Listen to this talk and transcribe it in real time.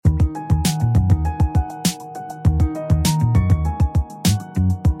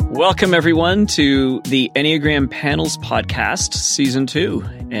Welcome, everyone, to the Enneagram Panels Podcast, Season 2.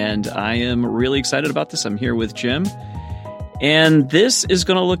 And I am really excited about this. I'm here with Jim. And this is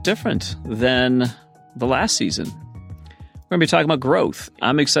going to look different than the last season. We're going to be talking about growth.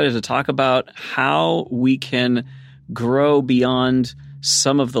 I'm excited to talk about how we can grow beyond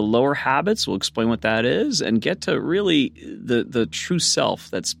some of the lower habits. We'll explain what that is and get to really the true self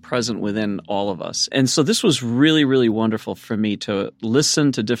that's present within all of us. And so this was really, really wonderful for me to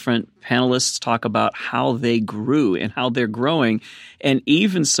listen to different panelists talk about how they grew and how they're growing, and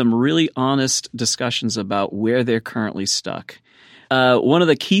even some really honest discussions about where they're currently stuck. One of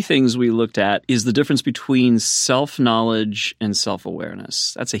the key things we looked at is the difference between self-knowledge and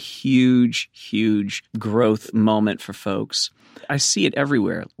self-awareness. That's a huge, huge growth moment for folks. I see it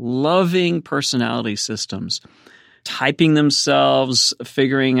everywhere. Loving personality systems, typing themselves,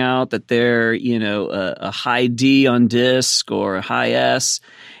 figuring out that they're, a high D on DISC or a high S.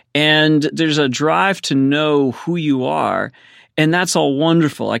 And there's a drive to know who you are. And that's all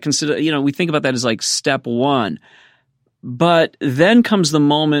wonderful. I consider, we think about that as like step one. But then comes the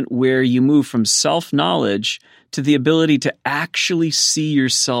moment where you move from self-knowledge to the ability to actually see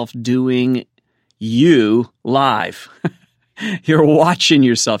yourself doing you live. You're watching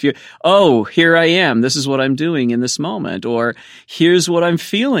yourself. Here I am. This is what I'm doing in this moment. Or here's what I'm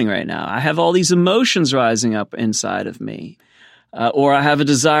feeling right now. I have all these emotions rising up inside of me. Or I have a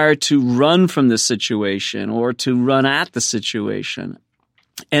desire to run from this situation or to run at the situation.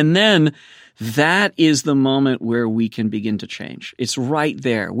 And then that is the moment where we can begin to change. It's right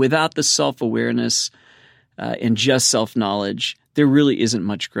there. Without the self-awareness and just self-knowledge, there really isn't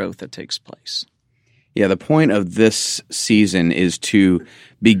much growth that takes place. Yeah, the point of this season is to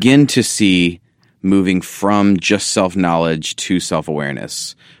begin to see moving from just self-knowledge to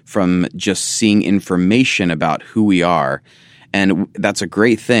self-awareness, from just seeing information about who we are. And that's a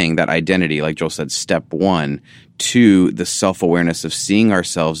great thing, that identity, like Joel said, step one, to the self-awareness of seeing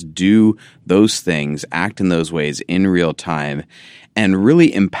ourselves do those things, act in those ways in real time, and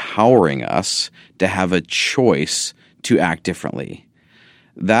really empowering us to have a choice to act differently.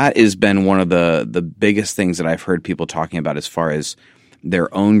 That has been one of the biggest things that I've heard people talking about as far as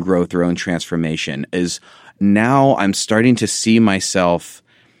their own growth, their own transformation, is now I'm starting to see myself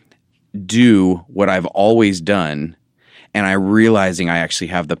do what I've always done, and I'm realizing I actually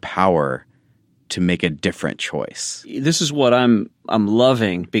have the power to make a different choice. This is what I'm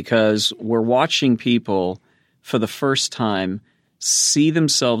loving, because we're watching people for the first time see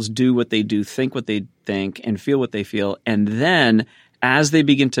themselves do what they do, think what they think, and feel what they feel, and then as they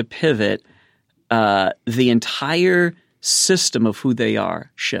begin to pivot, the entire system of who they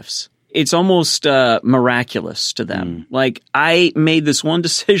are shifts. It's almost miraculous to them. Like, I made this one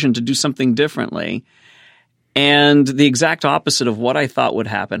decision to do something differently, and the exact opposite of what I thought would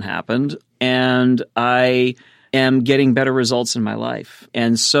happen happened, and I am getting better results in my life.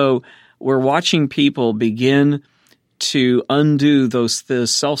 And so we're watching people begin to undo those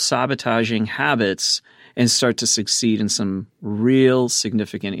self-sabotaging habits and start to succeed in some real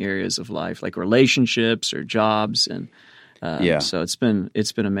significant areas of life, like relationships or jobs. And so it's been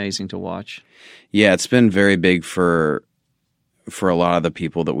amazing to watch. Yeah, it's been very big for a lot of the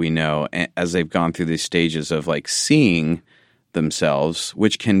people that we know as they've gone through these stages of like seeing themselves,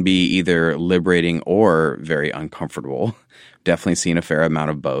 which can be either liberating or very uncomfortable. Definitely seen a fair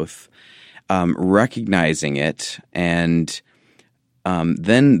amount of both. Recognizing it, and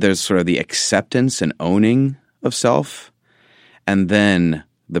then there's sort of the acceptance and owning of self, and then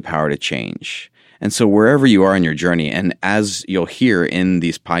the power to change. And so wherever you are in your journey, and as you'll hear in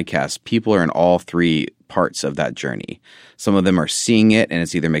these podcasts, people are in all three parts of that journey. Some of them are seeing it, and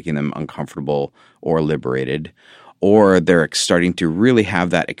it's either making them uncomfortable or liberated, or they're starting to really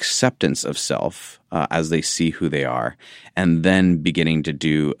have that acceptance of self as they see who they are, and then beginning to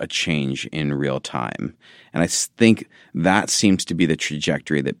do a change in real time. And I think that seems to be the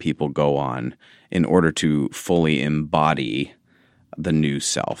trajectory that people go on in order to fully embody the new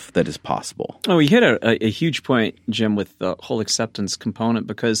self that is possible. Oh, you hit a huge point, Jim, with the whole acceptance component,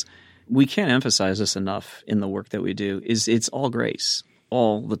 because we can't emphasize this enough in the work that we do, is it's all grace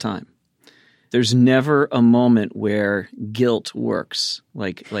all the time. There's never a moment where guilt works,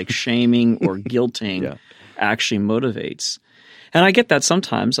 like shaming or guilting actually motivates. And I get that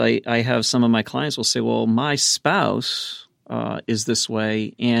sometimes. I have some of my clients will say, well, my spouse is this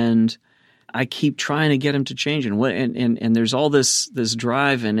way, and I keep trying to get him to change. And there's all this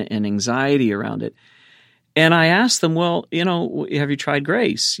drive and anxiety around it. And I asked them, well, have you tried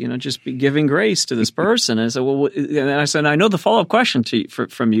grace? Just be giving grace to this person. And I said, I know the follow-up question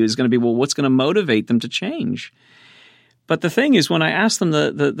from you is going to be, well, what's going to motivate them to change? But the thing is, when I asked them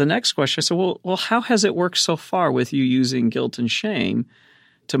the next question, I said, well, how has it worked so far with you using guilt and shame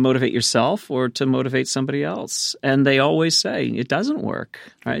to motivate yourself or to motivate somebody else? And they always say it doesn't work,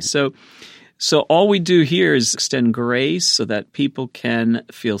 right? So all we do here is extend grace so that people can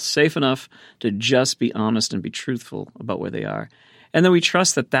feel safe enough to just be honest and be truthful about where they are. And then we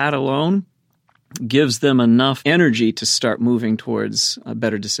trust that alone gives them enough energy to start moving towards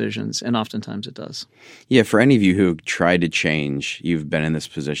better decisions, and oftentimes it does. Yeah, for any of you who tried to change, you've been in this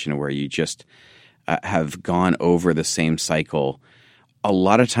position where you just have gone over the same cycle. A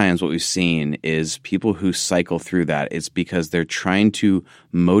lot of times what we've seen is people who cycle through that, it's because they're trying to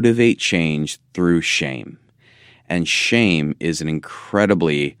motivate change through shame. And shame is an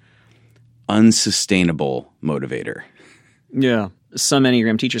incredibly unsustainable motivator. Yeah. Some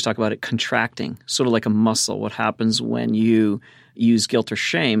Enneagram teachers talk about it contracting, sort of like a muscle. What happens when you use guilt or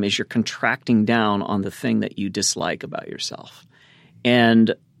shame is you're contracting down on the thing that you dislike about yourself.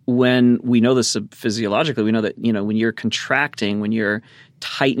 And when we know this physiologically, we know that, when you're contracting, when you're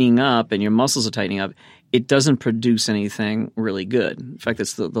tightening up and your muscles are tightening up, it doesn't produce anything really good. In fact,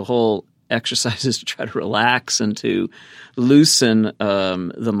 it's the whole exercise is to try to relax and to loosen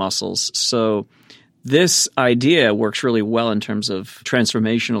the muscles. So this idea works really well in terms of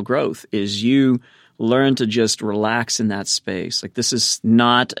transformational growth, is you learn to just relax in that space. Like, this is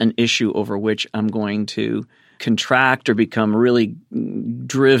not an issue over which I'm going to contract or become really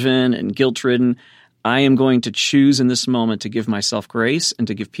driven and guilt-ridden. I am going to choose in this moment to give myself grace and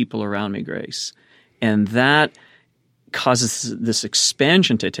to give people around me grace. And that causes this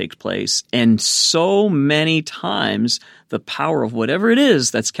expansion to take place. And so many times the power of whatever it is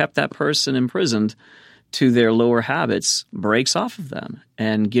that's kept that person imprisoned to their lower habits breaks off of them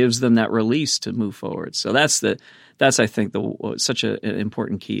and gives them that release to move forward. So that's I think such an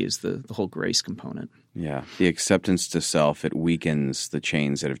important key is the whole grace component. Yeah, the acceptance to self, it weakens the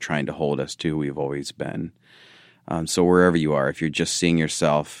chains that have tried to hold us to who we've always been. So wherever you are, if you're just seeing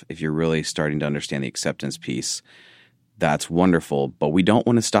yourself, if you're really starting to understand the acceptance piece, that's wonderful, but we don't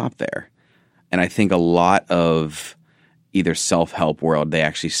want to stop there. And I think a lot of either self-help world, they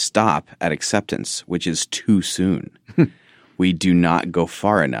actually stop at acceptance, which is too soon. We do not go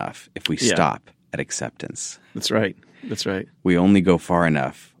far enough if we stop at acceptance. That's right. We only go far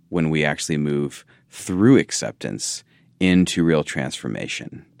enough when we actually move through acceptance into real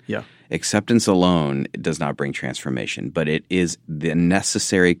transformation. Yeah. Acceptance alone does not bring transformation, but it is the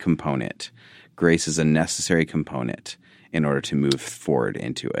necessary component. Grace is a necessary component in order to move forward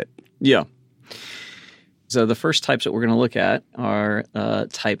into it. Yeah. So the first types that we're going to look at are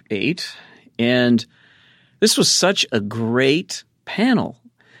type 8. And this was such a great panel.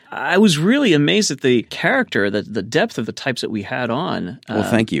 I was really amazed at the character, the depth of the types that we had on. Well,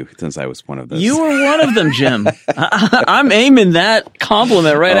 thank you, since I was one of those. You were one of them, Jim. I'm aiming that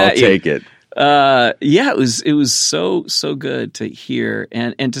compliment right at you. I'll take it. Yeah, it was so good to hear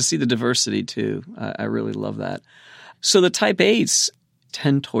and to see the diversity too. I really love that. So the type 8s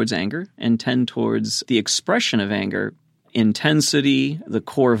tend towards anger and tend towards the expression of anger, intensity, the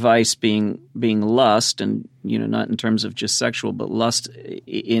core vice being lust, and not in terms of just sexual, but lust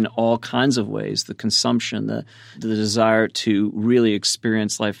in all kinds of ways, the consumption, the desire to really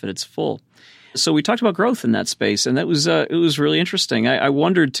experience life at its full. So we talked about growth in that space, and that was it was really interesting. I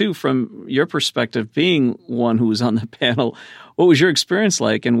wondered too, from your perspective, being one who was on the panel, what was your experience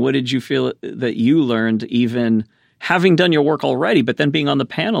like, and what did you feel that you learned, even having done your work already, but then being on the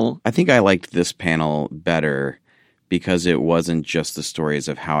panel? I think I liked this panel better because it wasn't just the stories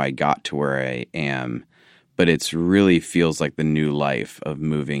of how I got to where I am, but it really feels like the new life of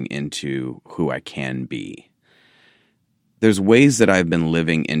moving into who I can be. There's ways that I've been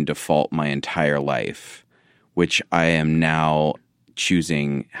living in default my entire life, which I am now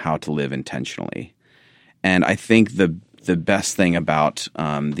choosing how to live intentionally. And I think the best thing about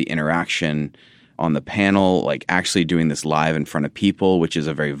the interaction on the panel, like actually doing this live in front of people, which is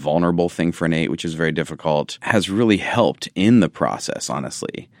a very vulnerable thing for an 8, which is very difficult, has really helped in the process,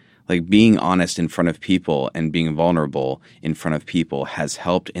 honestly. Like being honest in front of people and being vulnerable in front of people has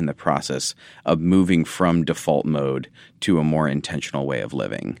helped in the process of moving from default mode to a more intentional way of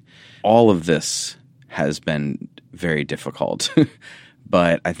living. All of this has been very difficult,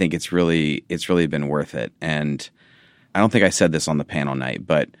 but I think it's really been worth it. And I don't think I said this on the panel night,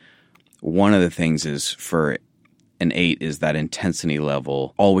 but one of the things is for an 8 is that intensity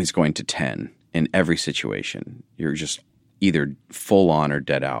level always going to 10 in every situation. You're just either full on or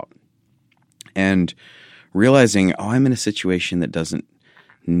dead out. And realizing, I'm in a situation that doesn't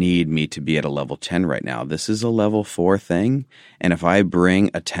need me to be at a level 10 right now. This is a level 4 thing. And if I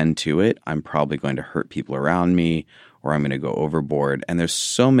bring a 10 to it, I'm probably going to hurt people around me, or I'm going to go overboard. And there's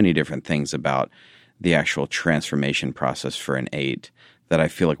so many different things about the actual transformation process for an 8 that I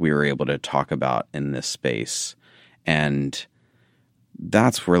feel like we were able to talk about in this space. And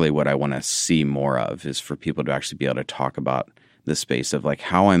that's really what I want to see more of, is for people to actually be able to talk about the space of like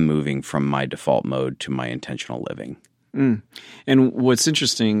how I'm moving from my default mode to my intentional living. Mm. And what's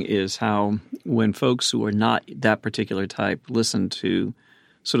interesting is how when folks who are not that particular type listen to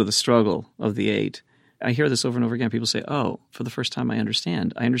sort of the struggle of the 8, I hear this over and over again. People say, oh, for the first time I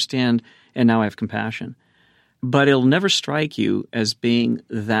understand, and now I have compassion. But it'll never strike you as being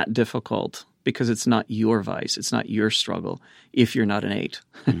that difficult because it's not your vice. It's not your struggle if you're not an 8.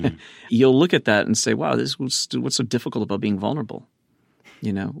 Mm-hmm. You'll look at that and say, wow, what's so difficult about being vulnerable?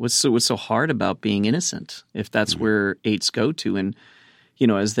 You know, what's so hard about being innocent if that's mm-hmm. where 8s go to? And, you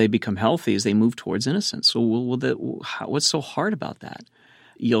know, as they become healthy, as they move towards innocence. So what's so hard about that?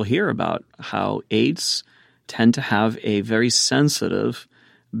 You'll hear about how 8s tend to have a very sensitive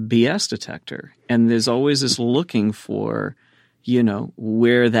BS detector. And there's always this looking for, you know,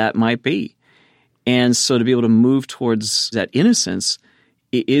 where that might be. And so to be able to move towards that innocence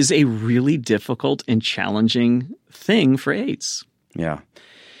is a really difficult and challenging thing for 8s. Yeah.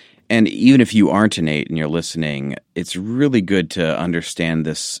 And even if you aren't an 8 and you're listening, it's really good to understand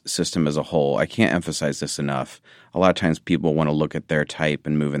this system as a whole. I can't emphasize this enough. A lot of times people want to look at their type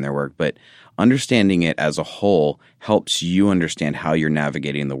and move in their work, but understanding it as a whole helps you understand how you're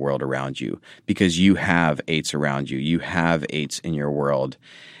navigating the world around you, because you have 8s around you. You have 8s in your world.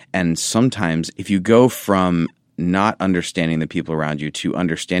 And sometimes if you go from not understanding the people around you to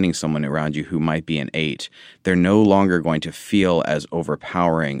understanding someone around you who might be an 8, they're no longer going to feel as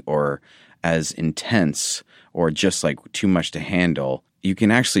overpowering or as intense or just like too much to handle. You can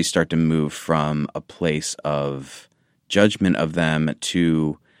actually start to move from a place of judgment of them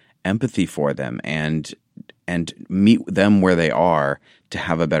to empathy for them and meet them where they are to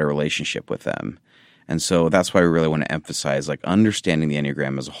have a better relationship with them. And so that's why we really want to emphasize like understanding the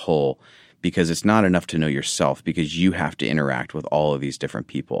Enneagram as a whole, because it's not enough to know yourself, because you have to interact with all of these different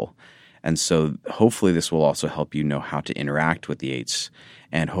people. And so hopefully this will also help you know how to interact with the 8s.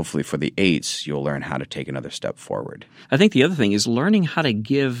 And hopefully for the 8s, you'll learn how to take another step forward. I think the other thing is learning how to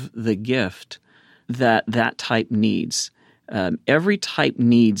give the gift that type needs. Every type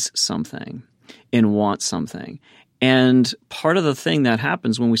needs something and wants something. And part of the thing that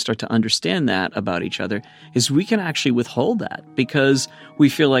happens when we start to understand that about each other is we can actually withhold that, because we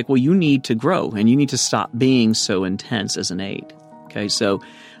feel like, well, you need to grow and you need to stop being so intense as an 8. Okay, so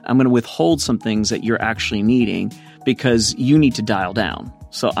I'm going to withhold some things that you're actually needing because you need to dial down.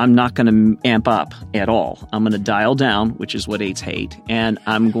 So I'm not going to amp up at all. I'm going to dial down, which is what 8s hate, and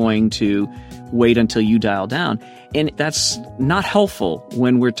I'm going to wait until you dial down. And that's not helpful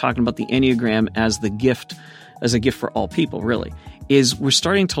when we're talking about the Enneagram as a gift for all people, really, is we're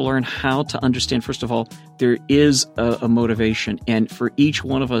starting to learn how to understand, first of all, there is a motivation, and for each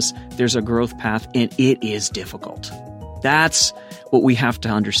one of us, there's a growth path, and it is difficult. That's what we have to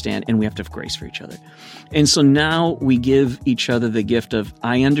understand, and we have to have grace for each other. And so now we give each other the gift of,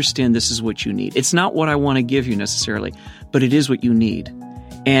 I understand this is what you need. It's not what I want to give you necessarily, but it is what you need,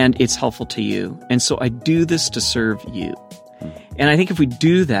 and it's helpful to you. And so I do this to serve you. And I think if we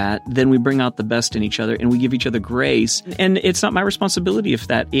do that, then we bring out the best in each other and we give each other grace. And it's not my responsibility if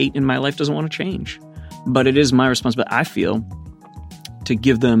that 8 in my life doesn't want to change. But it is my responsibility, I feel, to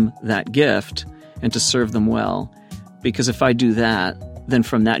give them that gift and to serve them well. Because if I do that, then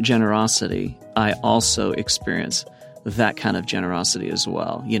from that generosity, I also experience that kind of generosity as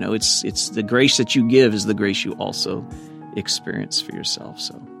well. You know, it's the grace that you give is the grace you also experience for yourself.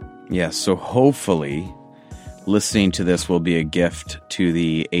 So, yes, so hopefully listening to this will be a gift to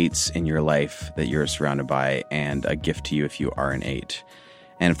the 8s in your life that you're surrounded by, and a gift to you if you are an 8.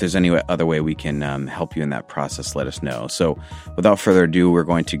 And if there's any other way we can help you in that process, let us know. So without further ado, we're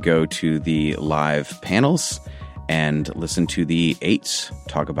going to go to the live panels and listen to the 8s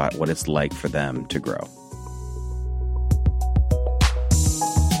talk about what it's like for them to grow.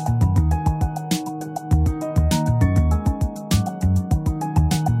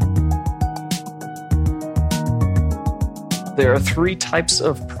 There are 3 types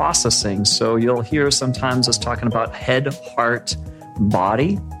of processing. So you'll hear sometimes us talking about head, heart,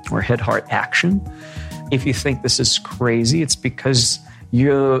 body, or head, heart, action. If you think this is crazy, it's because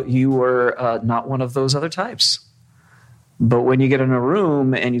you were not one of those other types. But when you get in a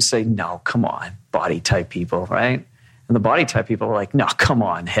room and you say, no, come on, body type people, right? And the body type people are like, no, come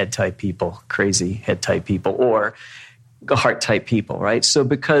on, head type people, crazy head type people, or heart type people, right? So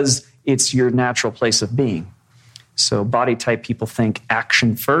because it's your natural place of being. So body type people think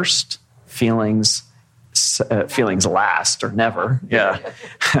action first, feelings feelings last or never. Yeah.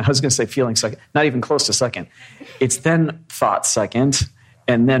 I was going to say feelings second, not even close to second. It's then thought second,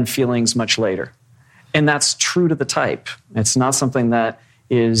 and then feelings much later. And that's true to the type. It's not something that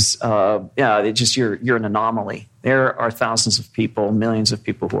is, you're an anomaly. There are thousands of people, millions of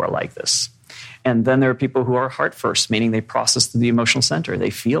people who are like this. And then there are people who are heart first, meaning they process through the emotional center.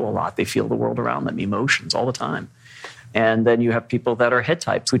 They feel a lot. They feel the world around them, emotions all the time. And then you have people that are head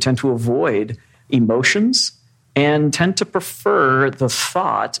types who tend to avoid emotions and tend to prefer the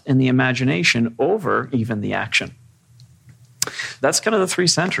thought and the imagination over even the action. That's kind of the three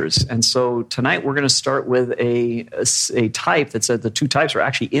centers. And so tonight we're going to start with a type that said the two types are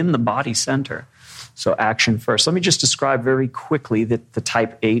actually in the body center. So action first. Let me just describe very quickly the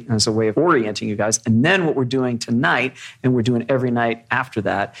type 8 as a way of orienting you guys. And then what we're doing tonight, and we're doing every night after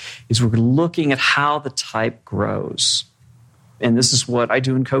that, is we're looking at how the type grows. And this is what I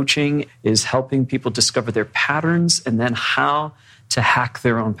do in coaching, is helping people discover their patterns and then how to hack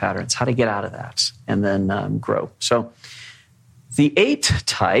their own patterns, how to get out of that and then grow. So the 8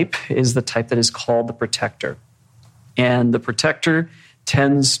 type is the type that is called the protector. And the protector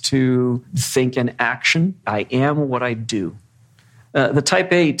tends to think in action. I am what I do. The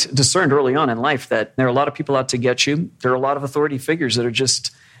type 8 discerned early on in life that there are a lot of people out to get you. There are a lot of authority figures that are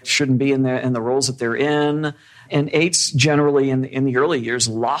just shouldn't be in the roles that they're in. And 8s generally in the early years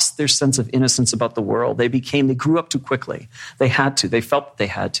lost their sense of innocence about the world. They grew up too quickly. They had to. They felt that they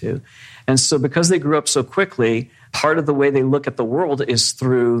had to. And so because they grew up so quickly, part of the way they look at the world is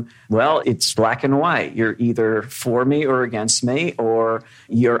through, well, it's black and white. You're either for me or against me, or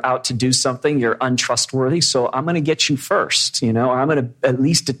you're out to do something, you're untrustworthy, so I'm going to get you first, or I'm going to at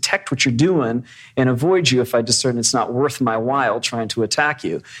least detect what you're doing and avoid you if I discern it's not worth my while trying to attack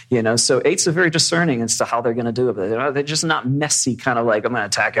you. So 8s are very discerning as to how they're going to do it. They're just not messy, kind of like, I'm going to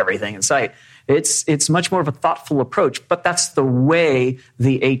attack everything in sight. It's much more of a thoughtful approach, but that's the way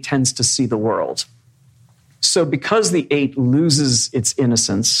the 8 tends to see the world. So because the 8 loses its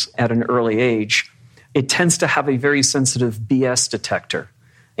innocence at an early age, it tends to have a very sensitive BS detector.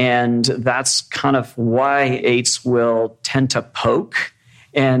 And that's kind of why 8s will tend to poke.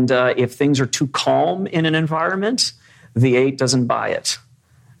 And if things are too calm in an environment, the 8 doesn't buy it.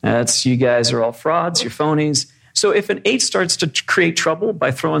 That's, you guys are all frauds, you're phonies. So if an 8 starts to create trouble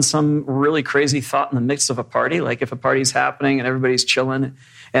by throwing some really crazy thought in the midst of a party, like if a party's happening and everybody's chilling,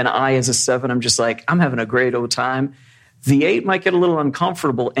 and I, as a 7, I'm just like, I'm having a great old time, the 8 might get a little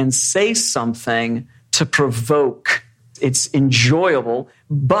uncomfortable and say something to provoke. It's enjoyable,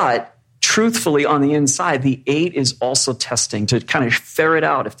 but truthfully on the inside, the 8 is also testing to kind of ferret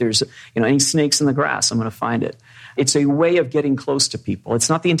out if there's any snakes in the grass, I'm going to find it. It's a way of getting close to people. It's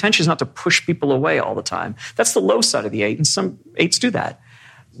not, the intention is not to push people away all the time. That's the low side of the 8, and some 8s do that.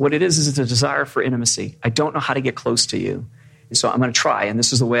 What it is a desire for intimacy. I don't know how to get close to you, so I'm going to try, and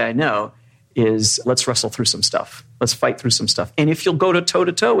this is the way I know, is let's wrestle through some stuff. Let's fight through some stuff. And if you'll go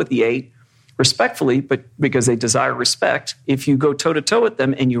toe-to-toe with the 8, respectfully, but because they desire respect, if you go toe-to-toe with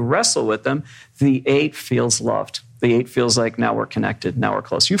them and you wrestle with them, the 8 feels loved. The 8 feels like, now we're connected, now we're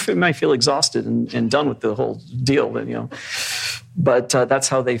close. You might feel exhausted and done with the whole deal, but that's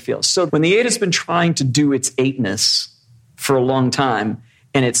how they feel. So when the 8 has been trying to do its 8-ness for a long time,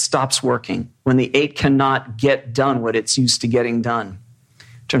 and it stops working, when the 8 cannot get done what it's used to getting done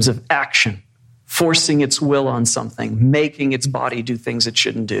in terms of action, forcing its will on something, making its body do things it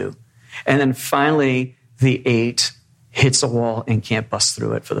shouldn't do. And then finally, the 8 hits a wall and can't bust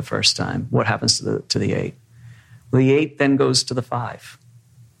through it for the first time. What happens to the 8? Well, the 8 then goes to the 5.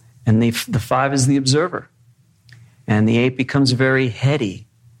 And the 5 is the observer. And the 8 becomes very heady.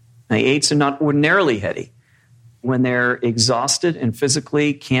 Now, the 8s are not ordinarily heady. When they're exhausted and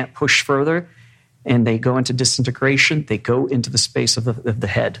physically can't push further, and they go into disintegration, they go into the space of the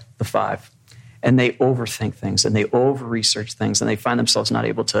head, the 5. And they overthink things, and they over-research things, and they find themselves not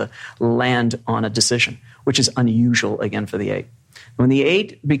able to land on a decision, which is unusual, again, for the 8. When the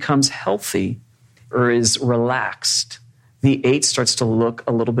 8 becomes healthy or is relaxed, the 8 starts to look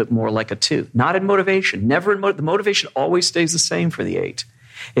a little bit more like a 2. Not in motivation. Never in the motivation always stays the same for the 8.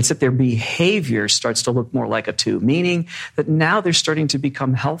 It's that their behavior starts to look more like a 2, meaning that now they're starting to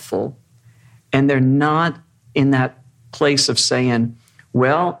become helpful, and they're not in that place of saying,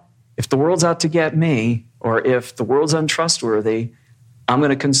 well, if the world's out to get me, or if the world's untrustworthy, I'm going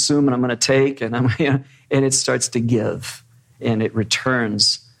to consume and I'm going to take, and and it starts to give, and it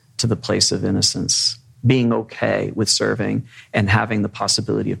returns to the place of innocence, being okay with serving and having the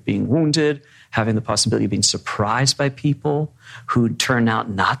possibility of being wounded, having the possibility of being surprised by people who turn out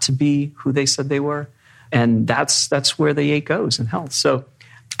not to be who they said they were. And that's where the 8 goes in health. So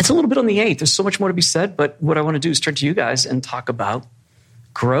it's a little bit on the 8. There's so much more to be said, but what I want to do is turn to you guys and talk about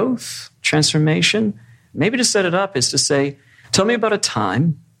growth, transformation. Maybe to set it up is to say, tell me about a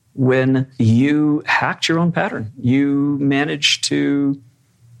time when you hacked your own pattern. You managed to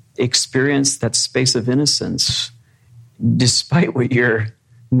experience that space of innocence despite what your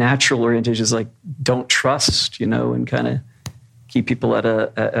natural orientation is like, don't trust, and kind of keep people at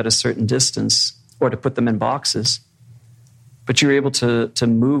a certain distance or to put them in boxes. But you're able to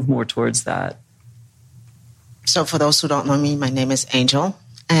move more towards that. So for those who don't know me, my name is Angel,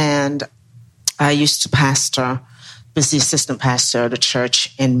 and I used to was the assistant pastor at a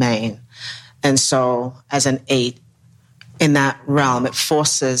church in Maine. And so as an 8, in that realm, it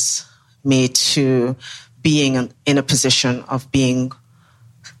forces me to being in a position of being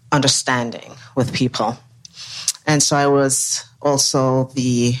understanding with people. And so I was also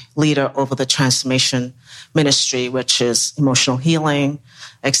the leader over the transformation ministry, which is emotional healing,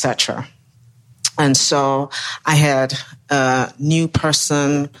 etc. And so I had a new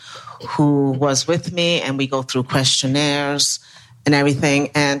person who was with me, and we go through questionnaires and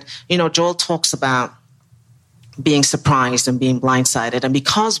everything. And, Joel talks about being surprised and being blindsided. And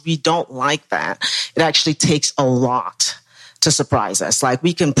because we don't like that, it actually takes a lot to surprise us. Like,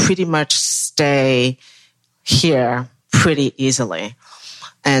 we can pretty much stay here pretty easily.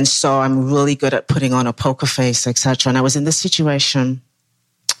 And so I'm really good at putting on a poker face, etc. And I was in this situation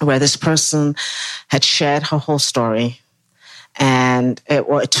where this person had shared her whole story. And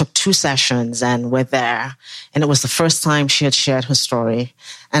it took 2 sessions, and we're there. And it was the first time she had shared her story.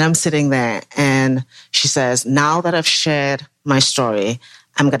 And I'm sitting there, and she says, now that I've shared my story,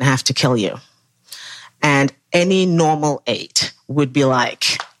 I'm going to have to kill you. And any normal 8 would be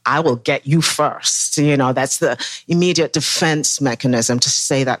like, I will get you first. That's the immediate defense mechanism to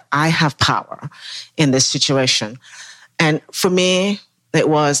say that I have power in this situation. And for me, it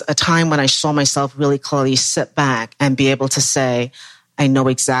was a time when I saw myself really clearly sit back and be able to say, I know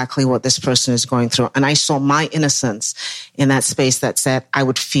exactly what this person is going through. And I saw my innocence in that space that said I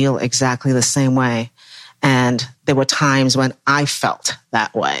would feel exactly the same way. And there were times when I felt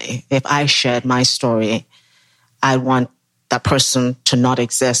that way. If I shared my story, I want that person to not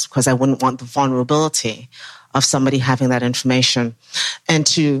exist because I wouldn't want the vulnerability of somebody having that information. And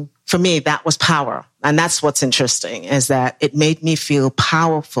for me, that was power. And that's what's interesting, is that it made me feel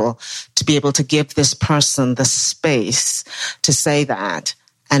powerful to be able to give this person the space to say that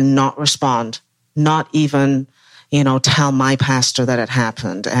and not respond, not even, tell my pastor that it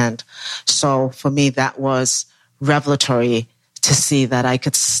happened. And so for me, that was revelatory to see that I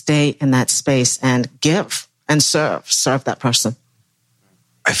could stay in that space and give and serve that person.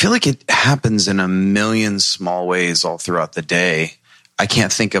 I feel like it happens in a million small ways all throughout the day. I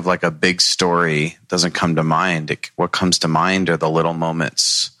can't think of like a big story, doesn't come to mind. What comes to mind are the little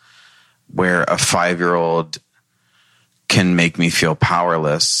moments where a 5-year-old can make me feel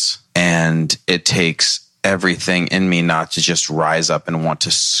powerless, and it takes everything in me not to just rise up and want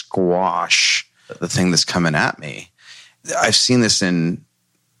to squash the thing that's coming at me. I've seen this in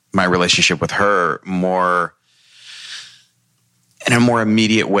my relationship with her in a more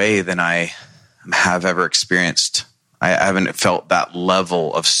immediate way than I have ever experienced. I haven't felt that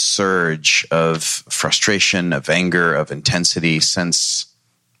level of surge of frustration, of anger, of intensity since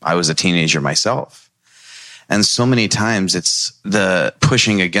I was a teenager myself. And so many times it's the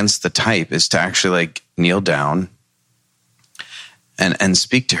pushing against the type is to actually like kneel down and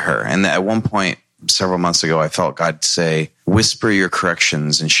speak to her. And at one point, several months ago, I felt God say, whisper your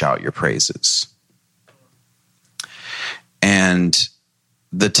corrections and shout your praises. And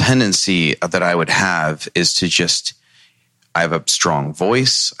the tendency that I would have is to I have a strong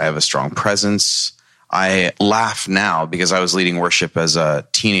voice. I have a strong presence. I laugh now because I was leading worship as a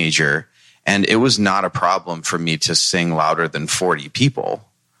teenager, and it was not a problem for me to sing louder than 40 people.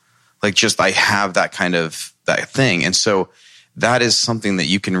 I have that thing. And so that is something that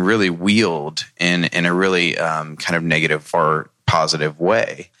you can really wield in a really kind of negative or positive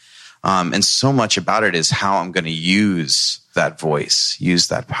way. And so much about it is how I'm going to use that voice, use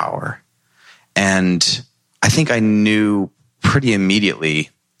that power. And I think I knew pretty immediately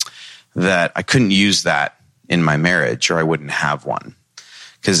that I couldn't use that in my marriage, or I wouldn't have one.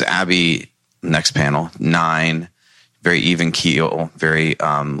 Because Abby, next panel, 9, very even keel, very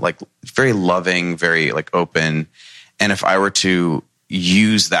very loving, very open. And if I were to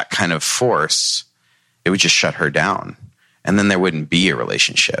use that kind of force, it would just shut her down, and then there wouldn't be a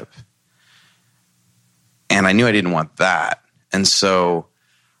relationship. And I knew I didn't want that. And so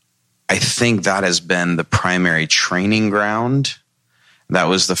I think that has been the primary training ground. That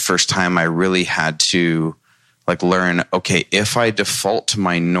was the first time I really had to Like learn, okay, if I default to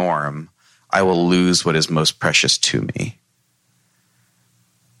my norm, I will lose what is most precious to me.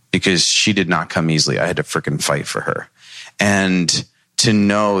 Because she did not come easily. I had to freaking fight for her. And to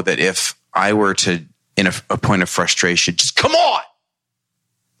know that if I were to, in a point of frustration, just come on.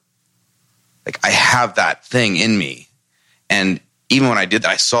 Like I have that thing in me. And even when I did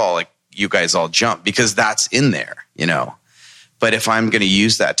that, I saw like you guys all jump because that's in there, you know. But if I'm going to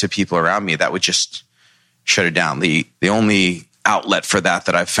use that to people around me, that would just shut it down. The only outlet for that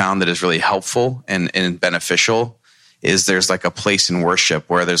I've found that is really helpful and beneficial is there's like a place in worship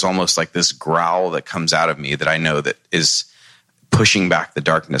where there's almost like this growl that comes out of me that I know that is pushing back the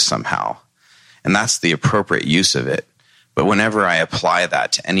darkness somehow. And that's the appropriate use of it. But whenever I apply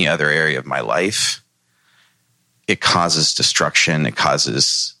that to any other area of my life, it causes destruction. It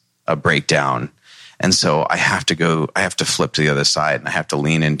causes a breakdown. And so I have to flip to the other side and I have to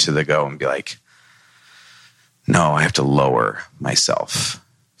lean into the go and be like, no, I have to lower myself.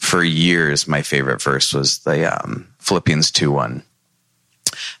 For years, my favorite verse was the Philippians 2:1,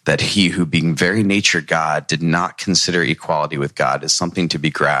 that he who being very nature God did not consider equality with God as something to be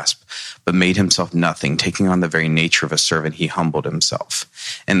grasped, but made himself nothing, taking on the very nature of a servant, he humbled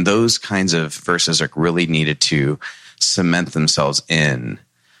himself. And those kinds of verses are really needed to cement themselves in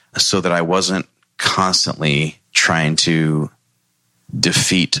so that I wasn't constantly trying to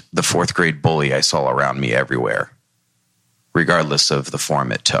defeat the fourth grade bully I saw around me everywhere, regardless of the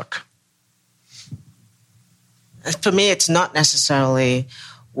form it took. For me, it's not necessarily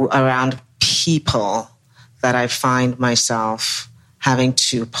around people that I find myself having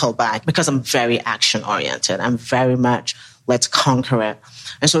to pull back because I'm very action oriented. I'm very much, let's conquer it.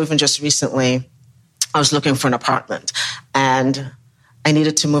 And so even just recently, I was looking for an apartment and I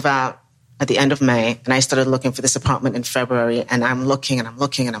needed to move out at the end of May, and I started looking for this apartment in February, and I'm looking and I'm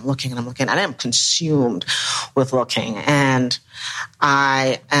looking and I'm looking and I'm looking, and I am consumed with looking. And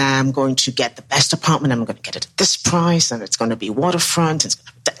I am going to get the best apartment. I'm going to get it at this price, and it's going to be waterfront. It's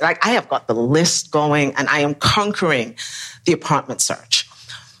going to be, like, I have got the list going, and I am conquering the apartment search.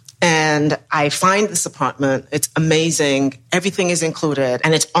 And I find this apartment. It's amazing. Everything is included,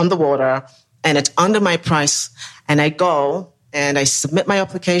 and it's on the water, and it's under my price. And I go and I submit my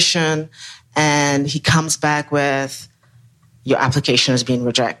application, and he comes back with, your application is being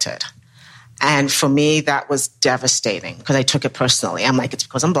rejected. And for me, that was devastating because I took it personally. I'm like, it's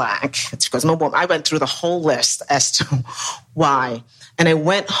because I'm Black. It's because I'm a woman. I went through the whole list as to why. And I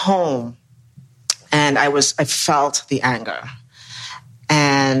went home and I felt the anger.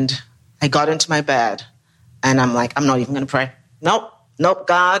 And I got into my bed and I'm like, I'm not even going to pray. Nope,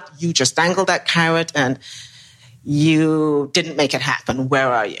 God, you just dangled that carrot and you didn't make it happen. Where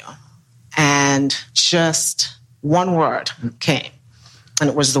are you? And just one word came, and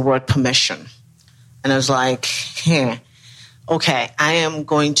it was the word permission. And I was like, okay, I am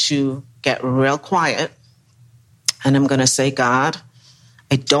going to get real quiet, and I'm going to say, God,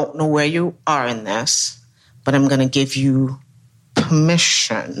 I don't know where you are in this, but I'm going to give you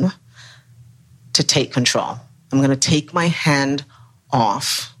permission to take control. I'm going to take my hand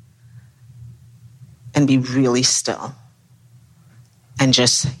off and be really still and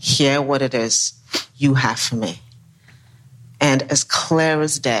just hear what it is you have for me. And as clear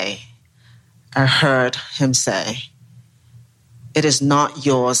as day, I heard him say, it is not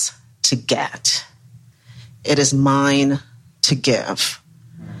yours to get. It is mine to give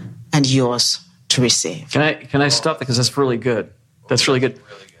and yours to receive. Can I stop that? Because that's really good. That's really good.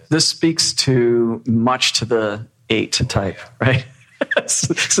 This speaks to much to the 8 type, right?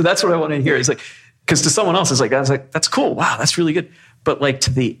 So that's what I want to hear. It's like, because to someone else, I was like, that's cool. Wow, that's really good. But like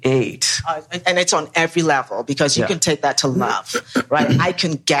to the 8. And it's on every level because you can take that to love, right? I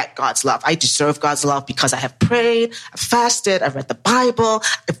can get God's love. I deserve God's love because I have prayed, I've fasted, I've read the Bible,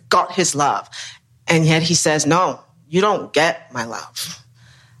 I've got his love. And yet he says, no, you don't get my love.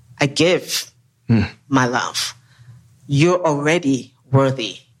 I give my love. You're already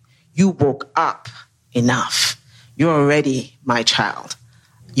worthy. You woke up enough. You're already my child.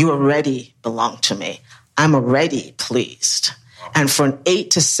 You already belong to me. I'm already pleased. And for an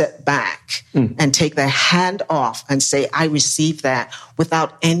 8 to sit back and take their hand off and say, I receive that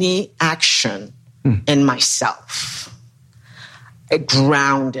without any action in myself, it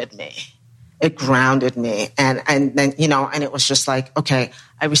grounded me. It grounded me. And then, and it was just like, okay,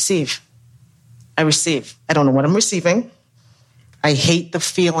 I receive. I don't know what I'm receiving. I hate the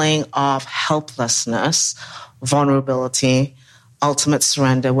feeling of helplessness, vulnerability, ultimate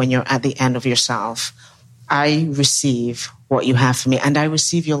surrender when you're at the end of yourself. I receive what you have for me, and I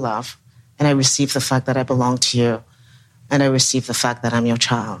receive your love, and I receive the fact that I belong to you, and I receive the fact that I'm your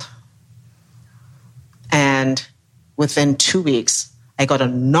child. And within 2 weeks, I got a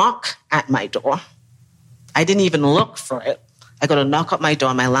knock at my door. I didn't even look for it. I got a knock at my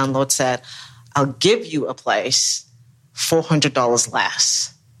door. My landlord said, I'll give you a place, $400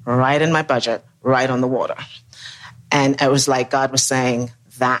 less, right in my budget, right on the water. And it was like God was saying,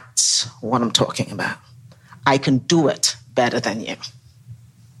 that's what I'm talking about. I can do it better than you.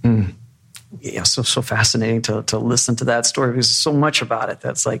 Yeah, so fascinating to listen to that story, because there's so much about it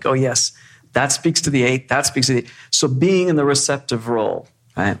that's like, oh yes, that speaks to the 8, that speaks to the 8. So being in the receptive role,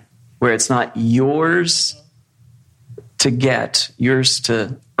 right, where it's not yours to get, yours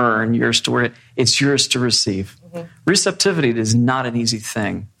to earn, yours to work, it's yours to receive. Mm-hmm. Receptivity is not an easy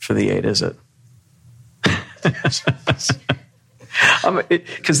thing for the 8, is it?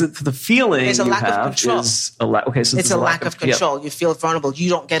 Because the feeling it's a lack of control. Is it's a lack of control. Yep. You feel vulnerable. You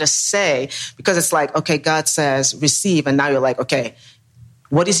don't get a say, because it's like, okay, God says receive, and now you're like, okay,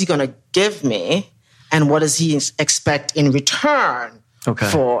 what is he going to give me, and what does he expect in return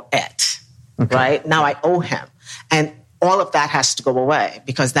for it? Okay. Right? Now I owe him. And all of that has to go away,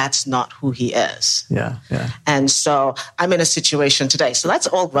 because that's not who he is. Yeah. And so I'm in a situation today. So that's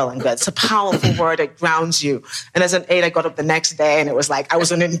all well and good. It's a powerful word. It grounds you. And as an 8, I got up the next day and it was like, I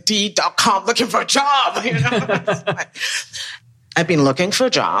was on Indeed.com looking for a job. You know? I've been looking for a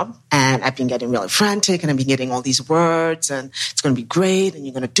job, and I've been getting really frantic, and I've been getting all these words, and it's going to be great, and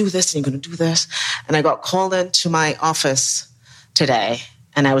you're going to do this, and you're going to do this. And I got called into my office today,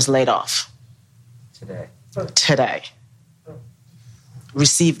 and I was laid off. Today.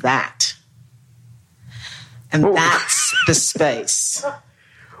 Receive that. And that's the space.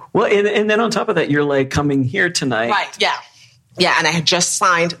 Well, and then on top of that, you're like coming here tonight. Right, yeah. Yeah, and I had just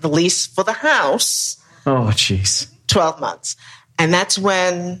signed the lease for the house. Oh, jeez. 12 months. And that's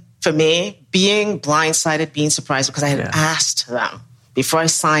when, for me, being blindsided, being surprised, because I had asked them before I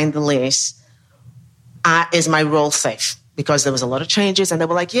signed the lease, is my role safe? Because there was a lot of changes, and they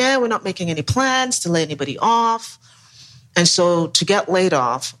were like, yeah, we're not making any plans to lay anybody off. And so to get laid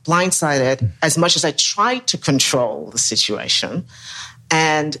off, blindsided, as much as I tried to control the situation,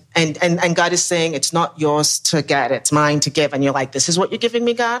 and God is saying, it's not yours to get, it's mine to give. And you're like, this is what you're giving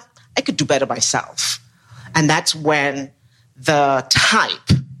me, God? I could do better myself. And that's when the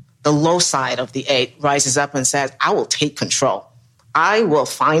type, the low side of the 8, rises up and says, I will take control. I will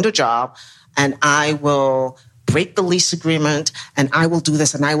find a job, and I will break the lease agreement, and I will do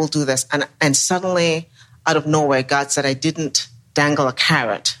this, and I will do this. And suddenly, out of nowhere, God said, I didn't dangle a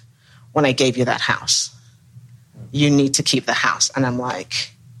carrot when I gave you that house. You need to keep the house. And I'm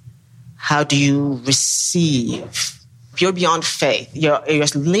like, how do you receive? You're beyond faith. You're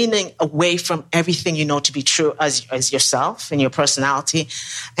leaning away from everything you know to be true as yourself and your personality,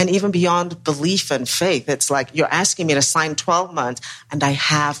 and even beyond belief and faith. It's like you're asking me to sign 12 months, and I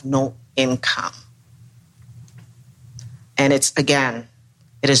have no income. And it's, again,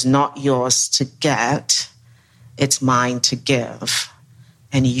 it is not yours to get. It's mine to give,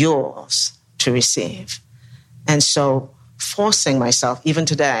 and yours to receive. And so forcing myself, even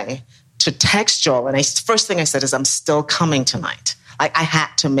today, to text Joel, and first thing I said is, I'm still coming tonight. Like, I had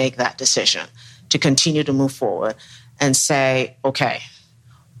to make that decision to continue to move forward and say, okay,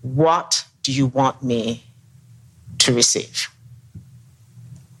 what do you want me to receive?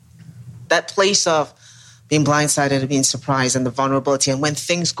 That place of being blindsided and being surprised, and the vulnerability, and when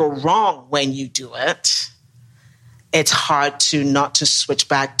things go wrong when you do it, it's hard to not to switch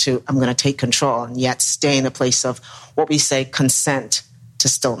back to, I'm going to take control, and yet stay in a place of what we say, consent to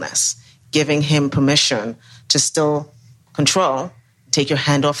stillness, giving him permission to still control, take your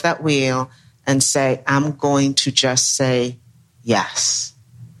hand off that wheel and say, I'm going to just say yes.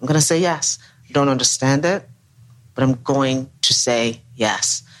 I'm going to say yes. I don't understand it, but I'm going to say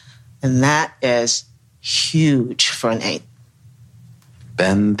yes. And that is huge for an 8.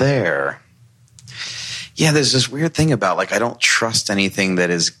 Been there. Yeah, there's this weird thing about, like, I don't trust anything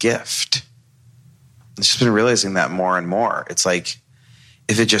that is gift. I've just been realizing that more and more. It's like,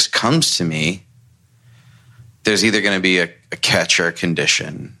 if it just comes to me, there's either going to be a catch or a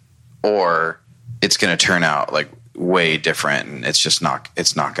condition, or it's going to turn out like way different, and it's not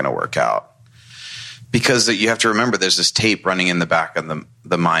going to work out. Because you have to remember, there's this tape running in the back of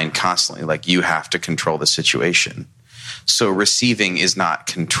the mind constantly, like, you have to control the situation. So receiving is not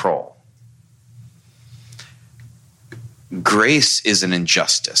control. Grace is an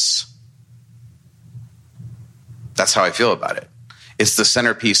injustice. That's how I feel about it. It's the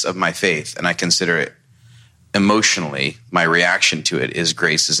centerpiece of my faith, and I consider it emotionally, my reaction to it is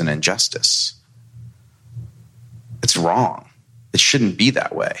grace is an injustice. It's wrong. It shouldn't be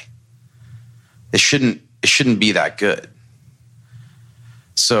that way. It shouldn't be that good.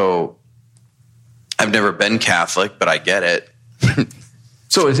 So I've never been Catholic, but I get it.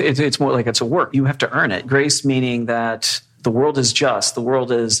 So it's more like it's a work. You have to earn it. Grace meaning that the world is just. The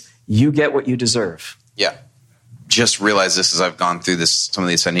world is you get what you deserve. Yeah. Just realized this as I've gone through some of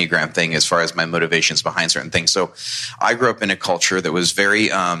this Enneagram thing as far as my motivations behind certain things. So I grew up in a culture that was very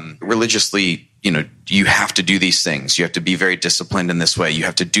religiously, you have to do these things. You have to be very disciplined in this way. You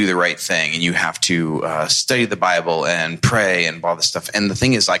have to do the right thing, and you have to study the Bible and pray and all this stuff. And the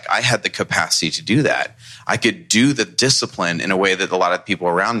thing is, like, I had the capacity to do that. I could do the discipline in a way that a lot of people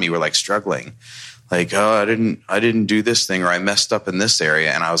around me were like struggling. Like, oh, I didn't do this thing, or I messed up in this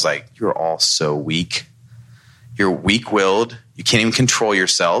area. And I was like, you're all so weak. You're weak-willed. You can't even control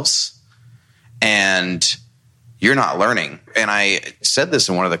yourselves. And you're not learning. And I said this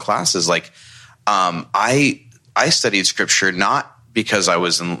in one of the classes, like, I studied Scripture not because I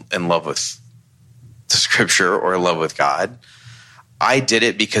was in love with the Scripture or in love with God. I did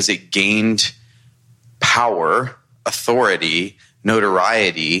it because it gained power, authority,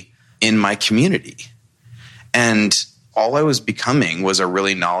 notoriety in my community. And all I was becoming was a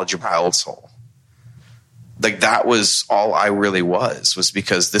really knowledgeable child soul. Like, that was all I really was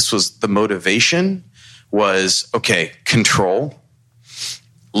because this was the motivation was, okay, control,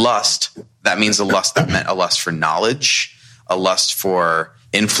 lust. That means a lust that meant a lust for knowledge, a lust for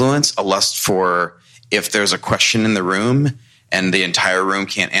influence, a lust for if there's a question in the room and the entire room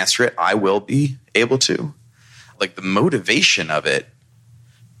can't answer it, I will be able to. Like, the motivation of it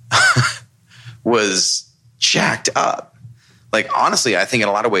was jacked up. Like, honestly, I think in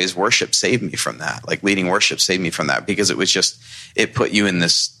a lot of ways, worship saved me from that. Like, leading worship saved me from that because it was just, it put you in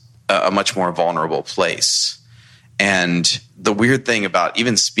this, a much more vulnerable place. And the weird thing about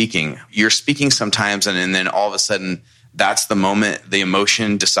even speaking, you're speaking sometimes and then all of a sudden, that's the moment the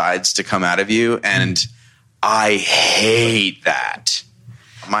emotion decides to come out of you. And I hate that.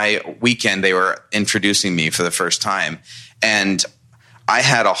 My weekend, they were introducing me for the first time. And I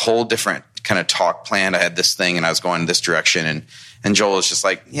had a whole different kind of talk planned. I had this thing and I was going this direction. And Joel was just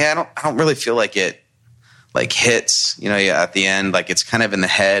like, yeah, I don't really feel like it like hits, at the end, like it's kind of in the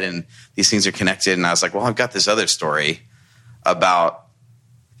head and these things are connected. And I was like, well, I've got this other story about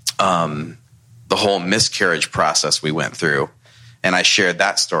the whole miscarriage process we went through. And I shared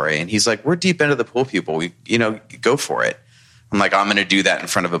that story. And he's like, we're deep into the pool people. We, go for it. I'm like, I'm going to do that in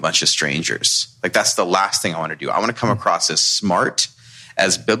front of a bunch of strangers. Like, that's the last thing I want to do. I want to come across as smart,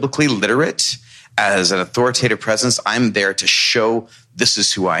 as biblically literate, as an authoritative presence. I'm there to show this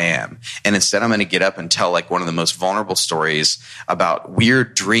is who I am. And instead, I'm going to get up and tell like one of the most vulnerable stories about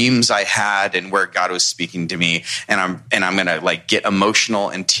weird dreams I had and where God was speaking to me. And I'm going to like get emotional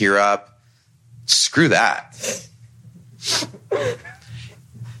and tear up. Screw that.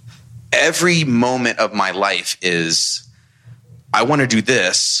 Every moment of my life is, I want to do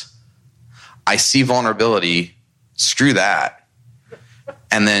this. I see vulnerability. Screw that.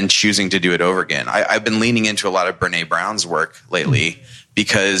 And then choosing to do it over again. I've been leaning into a lot of Brene Brown's work lately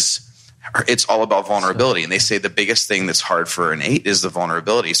because it's all about vulnerability. And they say the biggest thing that's hard for an 8 is the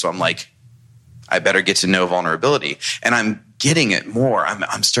vulnerability. So I'm like, I better get to know vulnerability. And I'm getting it more.